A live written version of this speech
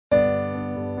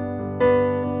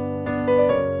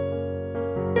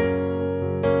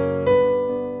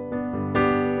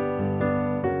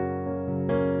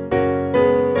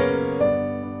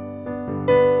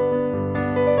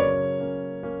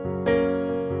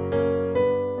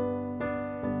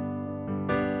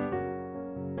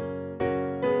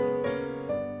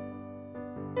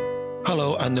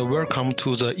Hello and welcome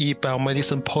to the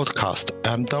eBiomedicine podcast.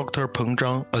 I'm Dr. Peng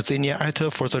Zhang, a senior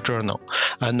editor for the journal,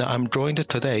 and I'm joined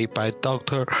today by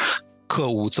Dr.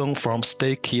 Zeng from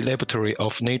State Key Laboratory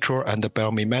of Natural and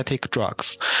Biomimetic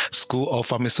Drugs, School of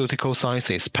Pharmaceutical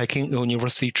Sciences, Peking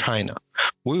University, China.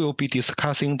 We will be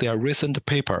discussing their recent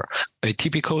paper, A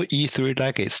Typical E3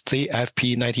 Ligase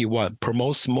ZFP91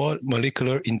 Promotes Small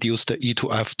Molecular-Induced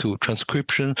E2F2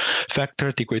 Transcription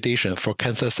Factor Degradation for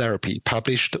Cancer Therapy,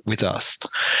 published with us.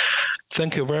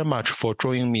 Thank you very much for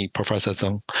joining me, Professor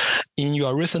Zeng. In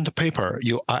your recent paper,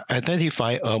 you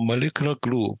identify a molecular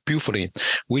glue, bufalin,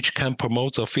 which can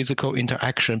promote the physical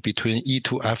interaction between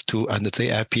E2F2 and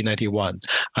ZFP91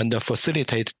 and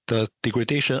facilitate the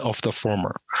degradation of the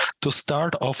former. To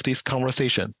start off this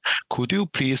conversation, could you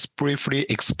please briefly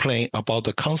explain about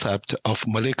the concept of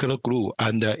molecular glue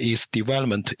and its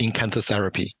development in cancer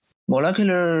therapy?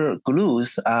 Molecular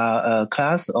glues are a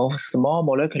class of small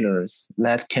molecules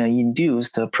that can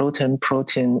induce the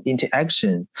protein-protein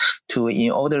interaction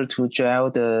in order to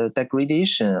drive the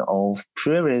degradation of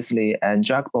previously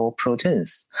undruggable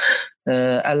proteins.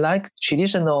 Unlike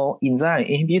traditional enzyme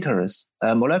inhibitors,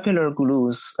 molecular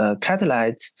glues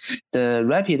catalyze the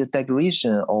rapid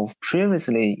degradation of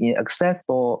previously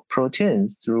inaccessible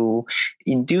proteins through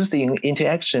inducing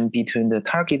interaction between the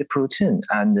target protein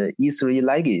and the E3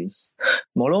 ligase.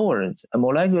 Moreover,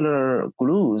 molecular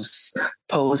glues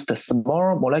possess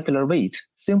small molecular weight,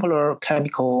 simpler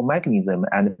chemical mechanism,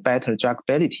 and better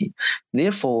druggability.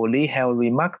 Therefore, they have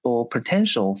remarkable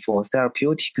potential for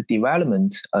therapeutic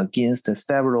development against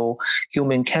several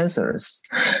human cancers.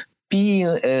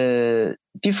 Being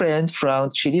different from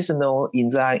traditional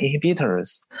enzyme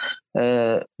inhibitors,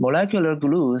 molecular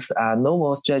glues are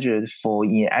novel strategies for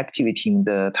inactivating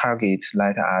the target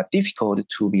that are difficult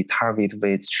to be targeted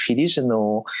with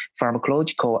traditional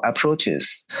pharmacological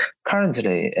approaches.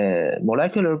 Currently,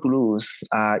 molecular glues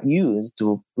are used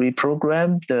to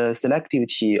reprogram the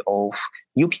selectivity of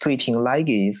ubiquitin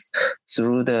ligase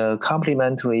through the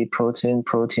complementary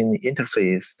protein-protein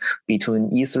interface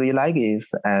between E3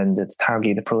 ligase and the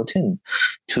target protein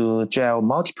to drive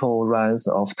multiple runs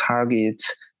of target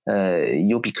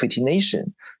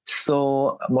ubiquitination.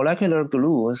 So molecular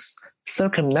glues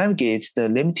circumnavigate the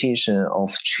limitation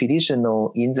of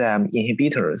traditional enzyme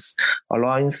inhibitors,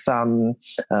 allowing some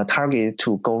target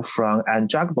to go from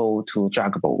undruggable to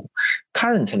druggable.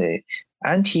 Currently,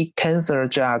 anti-cancer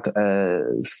drug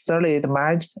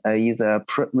thalidomide is a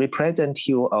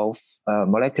representative of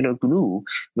molecular glue,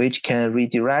 which can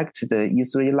redirect the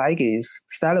E3 ligase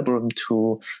cerebrum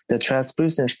to the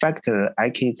transcription factor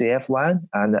IKZF1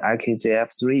 and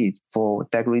IKZF3 for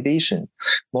degradation.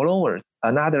 Moreover,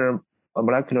 another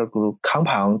molecular glue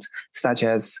compounds such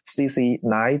as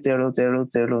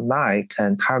CC90009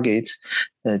 can target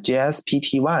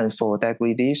GSPT1 for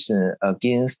degradation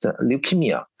against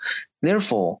leukemia.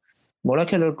 Therefore,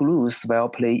 molecular glues will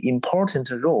play important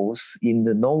roles in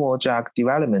the novel drug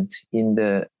development in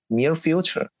the near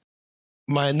future.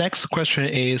 My next question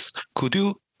is, could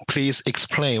you please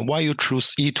explain why you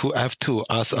choose E2F2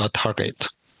 as a target?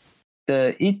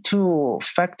 The E2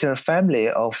 factor family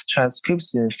of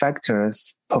transcription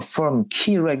factors perform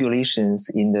key regulations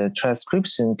in the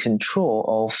transcription control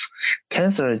of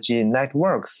cancer gene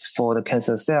networks for the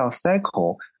cancer cell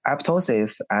cycle,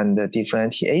 apoptosis, and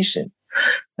differentiation.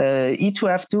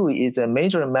 E2F2 is a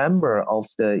major member of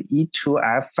the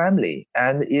E2F family,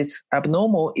 and its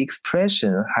abnormal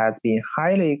expression has been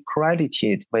highly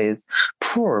correlated with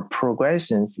poor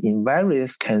progressions in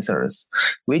various cancers,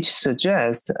 which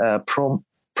suggests a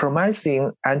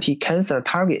promising anti-cancer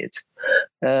target.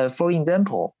 For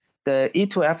example, the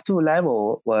E2F2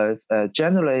 level was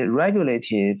generally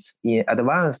regulated in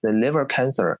advanced liver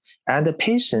cancer, and the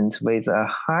patients with a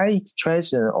high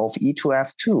expression of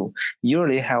E2F2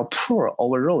 usually have poor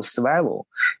overall survival.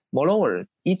 Moreover,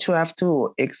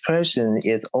 E2F2 expression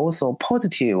is also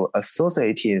positively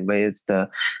associated with the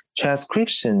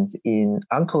transcriptions in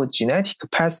oncogenetic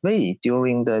pathway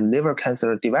during the liver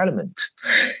cancer development.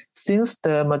 Since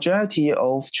the majority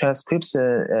of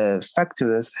transcription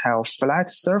factors have flat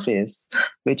surface,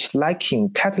 which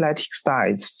lacking catalytic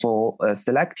sites for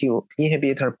selective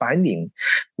inhibitor binding,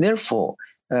 therefore,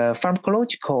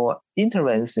 pharmacological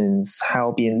interventions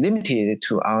have been limited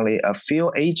to only a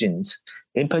few agents.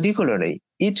 In particular,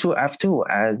 E2F2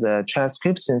 as a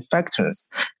transcription factors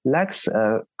lacks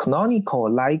a canonical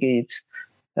ligate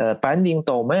binding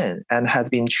domain and has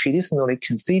been traditionally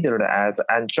considered as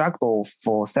undruggable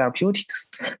for therapeutics.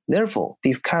 Therefore,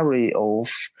 discovery of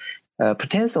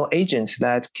potential agents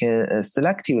that can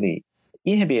selectively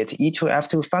inhibit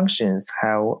E2F2 functions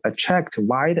have attracted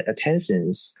wide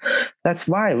attentions. That's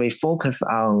why we focus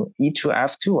on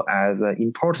E2F2 as an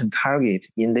important target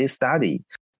in this study.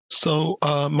 So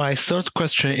my third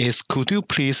question is, could you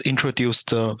please introduce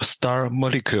the star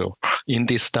molecule in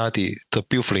this study, the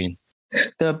bufferin?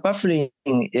 The bufferin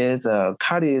is a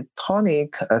cardiotonin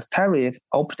steroid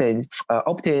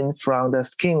obtained from the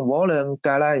skin volume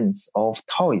guidelines of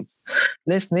toys.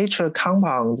 This nature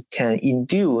compound can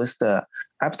induce the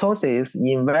apoptosis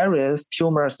in various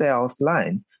tumor cells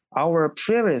line. Our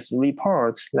previous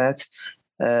reports that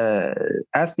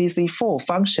SDC4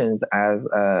 functions as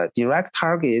a direct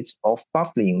target of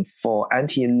bufferin for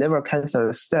anti-liver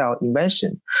cancer cell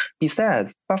invasion.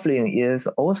 Besides, bufferin is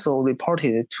also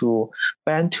reported to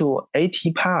bind to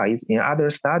ATPase in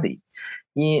other studies.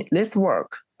 In this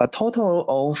work, a total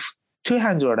of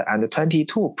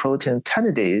 222 protein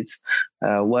candidates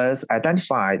was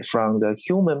identified from the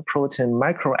human protein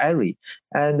microarray,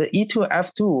 and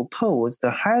E2F2 posed the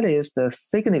highest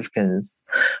significance.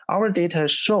 Our data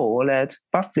show that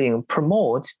bufferin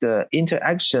promotes the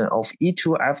interaction of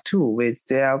E2F2 with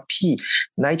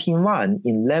ZLP19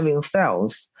 in living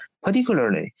cells.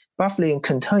 Particularly, bufferin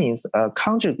contains a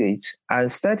conjugate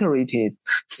unsaturated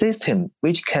cysteine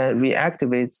which can react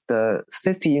with the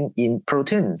cysteine in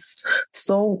proteins.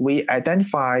 So we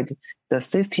identified the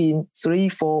cysteine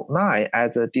 349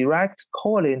 as a direct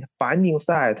covalent binding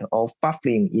site of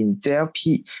bufferin in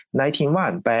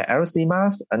ZLP19 by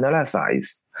LC-mass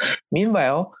analysis.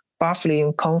 Meanwhile,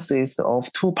 bufferin consists of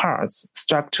two parts,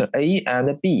 structure A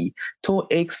and B. To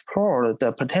explore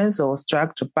the potential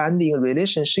structure-binding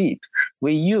relationship,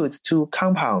 we used two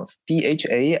compounds,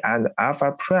 DHA and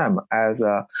alpha prime, as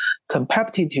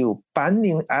competitive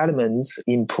binding elements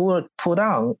in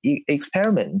pull-down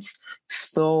experiments.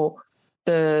 So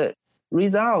the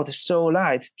results show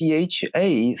that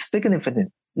DHA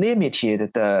significantly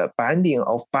limited the binding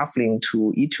of bufferin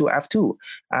to E2F2,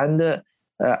 and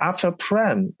alpha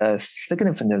prime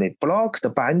significantly blocked the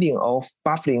binding of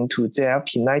bufferin to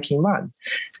ZLP19.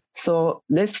 So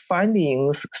these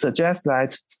findings suggest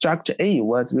that structure A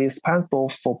was responsible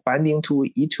for binding to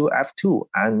E2F2,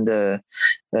 and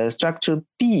structure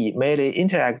B mainly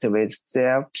interact with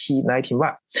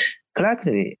ZLP19.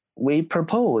 Collectively, we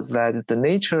propose that the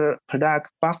nature product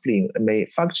bufferin may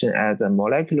function as a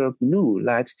molecular glue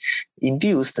that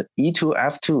induced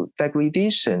E2F2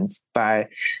 degradation by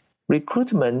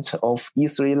recruitment of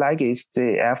E3 ligase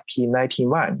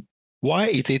ZFP91. Why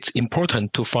is it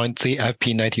important to find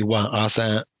ZFP91 as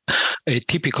an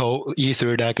atypical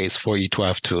E3 ligase for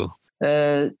E2F2?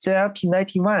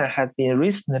 ZLP91 has been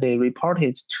recently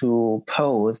reported to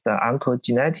pose the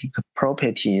oncogenetic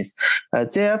properties.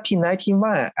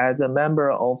 ZLP91 as a member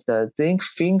of the zinc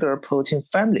finger protein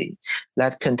family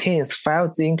that contains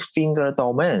 5 zinc finger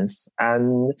domains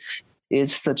and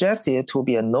is suggested to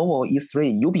be a novel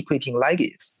E3 ubiquitin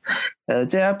ligase.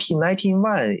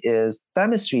 ZLP91 is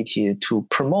demonstrated to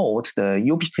promote the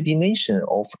ubiquitination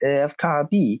of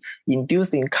NF-κB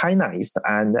inducing kinase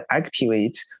and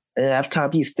activate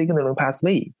NF-κB signaling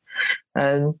pathway.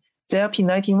 And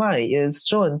ZLP91 is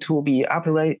shown to be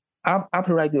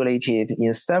upregulated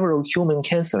in several human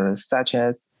cancers such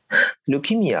as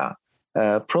leukemia,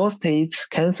 prostate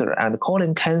cancer, and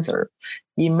colon cancer.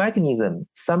 In mechanism,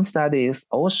 some studies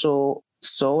also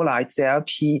show that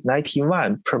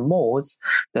ZLP91 promotes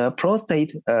the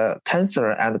prostate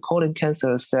cancer and colon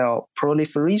cancer cell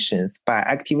proliferations by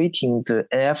activating the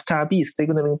NF-κB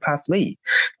signaling pathway.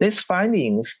 These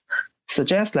findings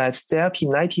suggest that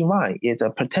ZLP91 is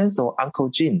a potential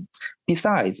oncogene.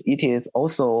 Besides, it is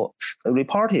also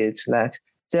reported that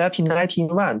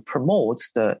ZLP91 promotes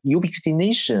the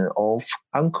ubiquitination of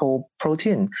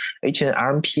oncoprotein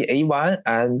HNRMPA1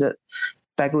 and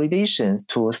degradations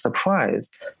to suppress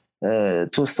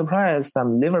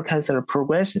some liver cancer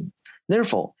progression.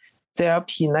 Therefore,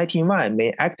 ZLP91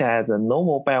 may act as a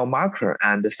novel biomarker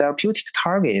and therapeutic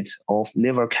target of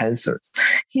liver cancers.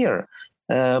 Here,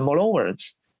 moreover,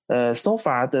 so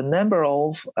far, the number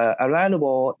of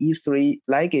available E3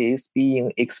 ligase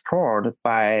being explored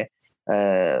by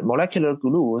molecular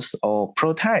glues or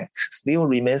PROTAC still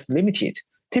remains limited,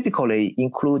 typically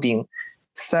including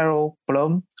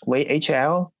cereblon,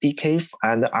 VHL, DKF,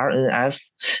 and RNF.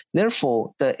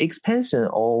 Therefore, the expansion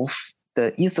of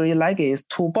the E3 ligase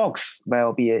toolbox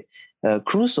will be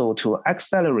crucial to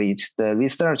accelerate the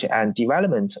research and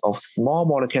development of small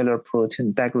molecular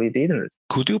protein degradators.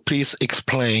 Could you please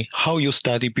explain how you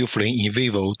study bufferin in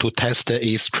vivo to test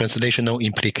its translational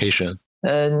implication?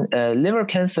 And liver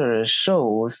cancer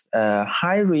shows a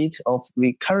high rate of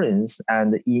recurrence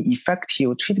and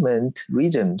ineffective treatment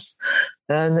regimes.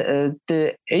 And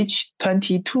the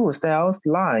H22 cells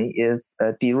line is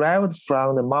derived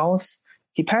from the mouse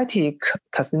hepatic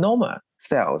carcinoma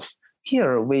cells.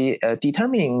 Here, we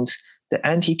determined the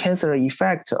anti-cancer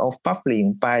effect of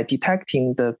buffering by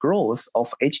detecting the growth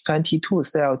of H22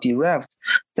 cell-derived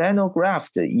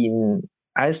xenograft in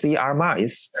ICR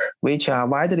mice, which are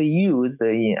widely used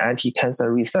in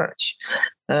anti-cancer research.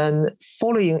 And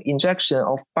following injection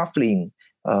of buffering,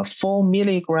 4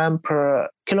 milligram per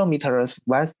kilometers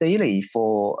once daily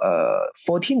for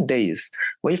 14 days,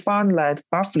 we found that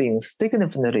buffering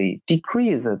significantly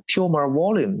decreased tumor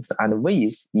volumes and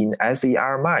weights in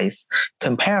ICR mice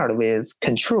compared with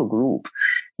control group.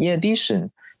 In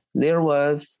addition, there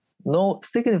was no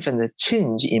significant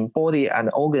change in body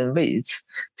and organ weights,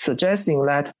 suggesting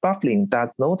that buffering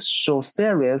does not show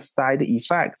serious side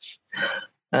effects.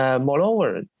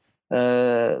 Moreover,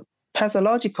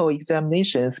 pathological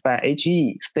examinations by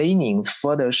HE stainings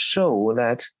further show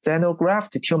that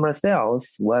xenograft tumor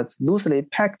cells was loosely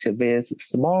packed with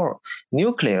small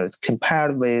nucleus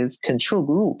compared with control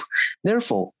group.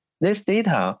 Therefore, this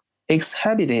data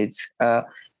exhibited a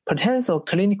potential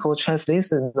clinical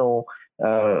translational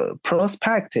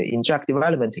prospect in drug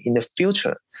development in the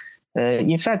future.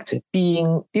 In fact,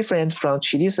 being different from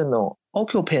traditional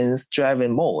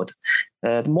occupants-driven mode,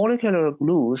 the molecular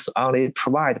glues only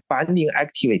provide binding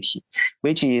activity,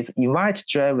 which is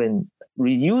invite-driven,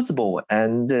 reusable,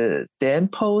 and then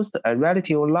pose a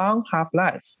relatively long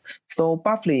half-life. So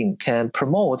buffering can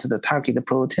promote the target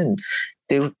protein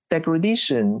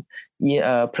degradation in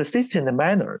a persistent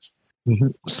manner. Mm-hmm.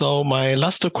 So my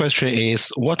last question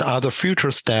is, what are the future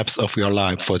steps of your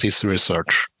lab for this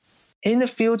research? In the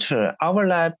future, our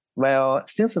lab will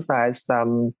synthesize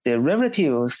some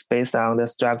derivatives based on the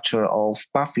structure of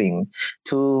buffering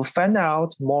to find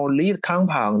out more lead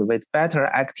compound with better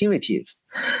activities.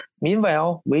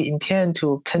 Meanwhile, we intend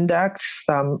to conduct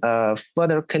some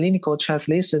further clinical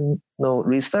translational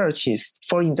researches.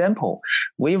 For example,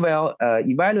 we will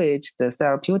evaluate the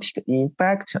therapeutic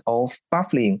impact of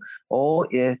buffering or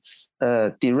its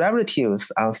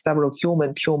derivatives on several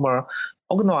human tumor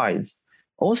organoids.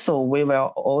 Also, we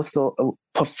will also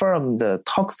perform the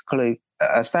toxicology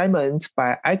assignment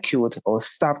by acute or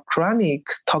subchronic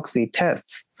toxic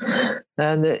tests.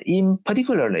 And in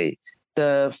particularly,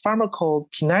 the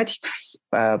pharmacokinetics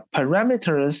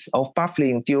parameters of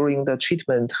buffering during the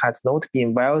treatment has not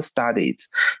been well studied,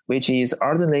 which is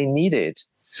urgently needed.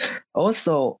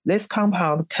 Also, this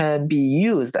compound can be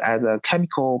used as a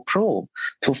chemical probe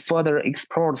to further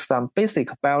explore some basic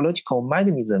biological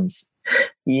mechanisms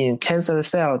in cancer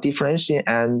cell differentiation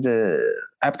and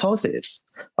apoptosis.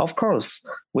 Of course,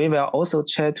 we will also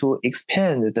try to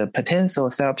expand the potential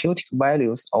therapeutic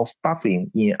values of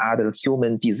buffering in other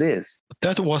human diseases.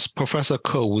 That was Professor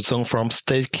Ke Wuzeng from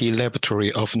State Key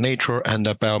Laboratory of Nature and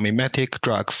Biomimetic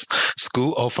Drugs,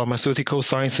 School of Pharmaceutical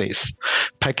Sciences,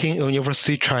 Peking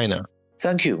University, China.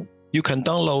 Thank you. You can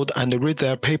download and read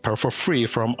their paper for free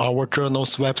from our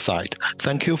journal's website.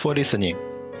 Thank you for listening.